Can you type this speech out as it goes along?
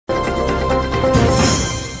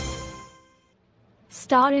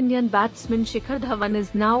Star Indian batsman Shikhar Dhawan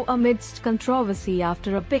is now amidst controversy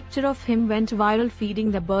after a picture of him went viral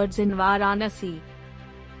feeding the birds in Varanasi.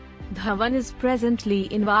 Dhawan is presently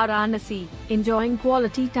in Varanasi, enjoying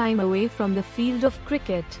quality time away from the field of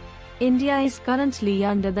cricket. India is currently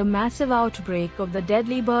under the massive outbreak of the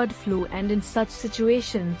deadly bird flu, and in such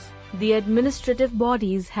situations, the administrative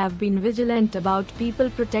bodies have been vigilant about people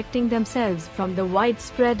protecting themselves from the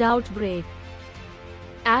widespread outbreak.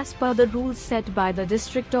 As per the rules set by the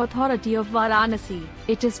District Authority of Varanasi,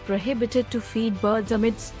 it is prohibited to feed birds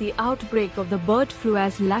amidst the outbreak of the bird flu,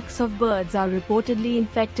 as lakhs of birds are reportedly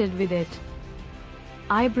infected with it.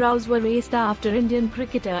 Eyebrows were raised after Indian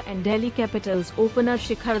cricketer and Delhi Capitals opener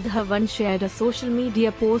Shikhar Dhawan shared a social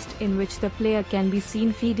media post in which the player can be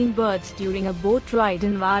seen feeding birds during a boat ride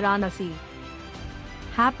in Varanasi.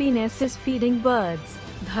 "Happiness is feeding birds,"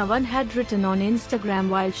 Dhawan had written on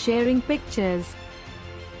Instagram while sharing pictures.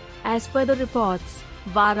 As per the reports,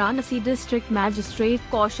 Varanasi District Magistrate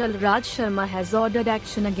Kaushal Raj Sharma has ordered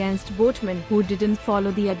action against boatmen who didn't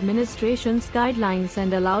follow the administration's guidelines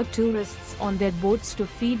and allowed tourists on their boats to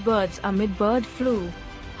feed birds amid bird flu.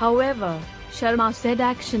 However, Sharma said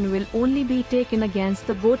action will only be taken against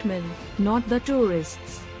the boatmen, not the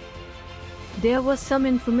tourists. There was some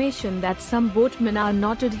information that some boatmen are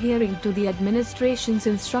not adhering to the administration's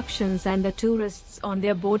instructions and the tourists on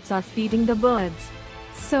their boats are feeding the birds.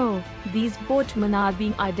 So, these boatmen are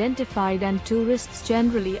being identified and tourists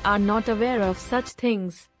generally are not aware of such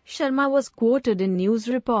things, Sharma was quoted in news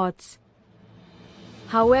reports.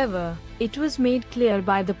 However, it was made clear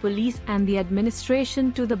by the police and the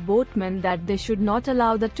administration to the boatmen that they should not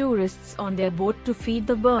allow the tourists on their boat to feed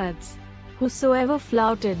the birds. Whosoever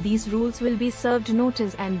flouted these rules will be served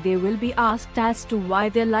notice and they will be asked as to why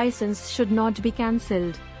their license should not be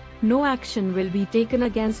cancelled. No action will be taken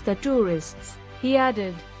against the tourists, he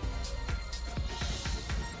added.